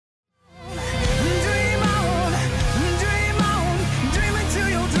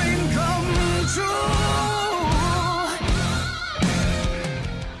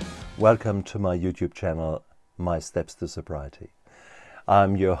Welcome to my YouTube channel, My Steps to Sobriety.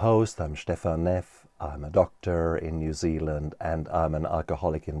 I'm your host, I'm Stefan Neff, I'm a doctor in New Zealand and I'm an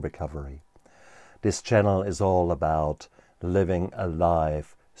alcoholic in recovery. This channel is all about living a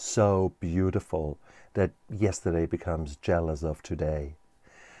life so beautiful that yesterday becomes jealous of today.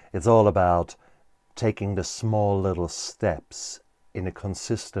 It's all about taking the small little steps in a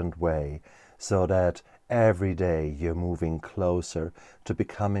consistent way so that every day you're moving closer to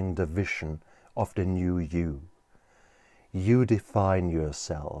becoming the vision of the new you. You define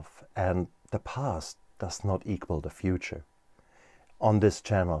yourself, and the past does not equal the future. On this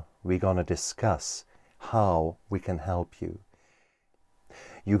channel, we're going to discuss how we can help you.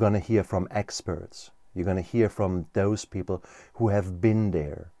 You're going to hear from experts. You're going to hear from those people who have been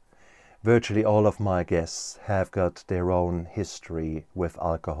there. Virtually all of my guests have got their own history with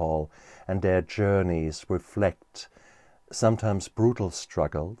alcohol, and their journeys reflect sometimes brutal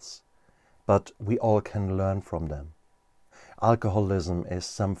struggles, but we all can learn from them. Alcoholism is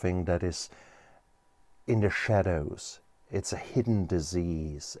something that is in the shadows. It's a hidden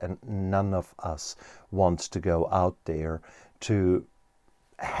disease, and none of us wants to go out there to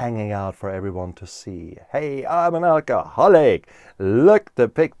hanging out for everyone to see. Hey, I'm an alcoholic. Look the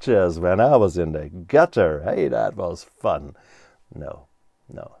pictures when I was in the gutter. Hey, that was fun. No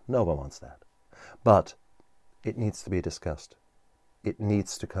one wants that. But it needs to be discussed. It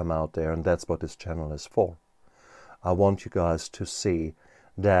needs to come out there, and that's what this channel is for. I want you guys to see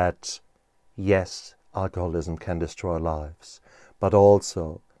that, yes, alcoholism can destroy lives, but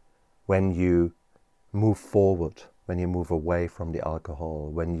also when you move forward, when you move away from the alcohol,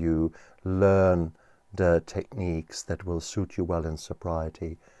 when you learn the techniques that will suit you well in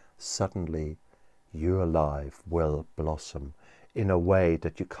sobriety, suddenly your life will blossom in a way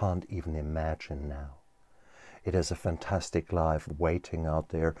that you can't even imagine now. It is a fantastic life waiting out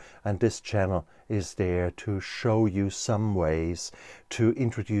there, and this channel is there to show you some ways, to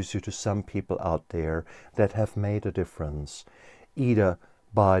introduce you to some people out there that have made a difference, either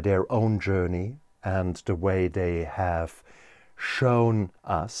by their own journey and the way they have shown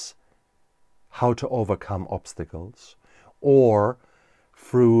us how to overcome obstacles, or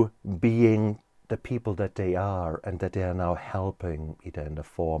through being the people that they are and that they are now helping, either in the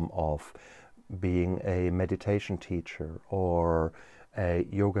form of being a meditation teacher or a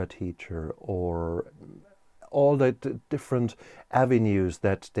yoga teacher, or all the different avenues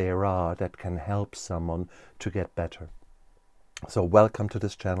that there are that can help someone to get better. So welcome to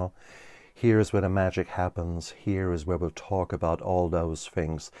this channel. Here is where the magic happens. Here is where we'll talk about all those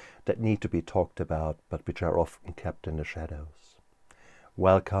things that need to be talked about, but which are often kept in the shadows.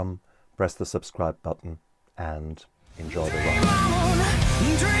 Welcome, press the subscribe button, and enjoy the ride.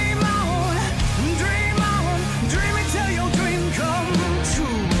 Dream on, dream on, dream on.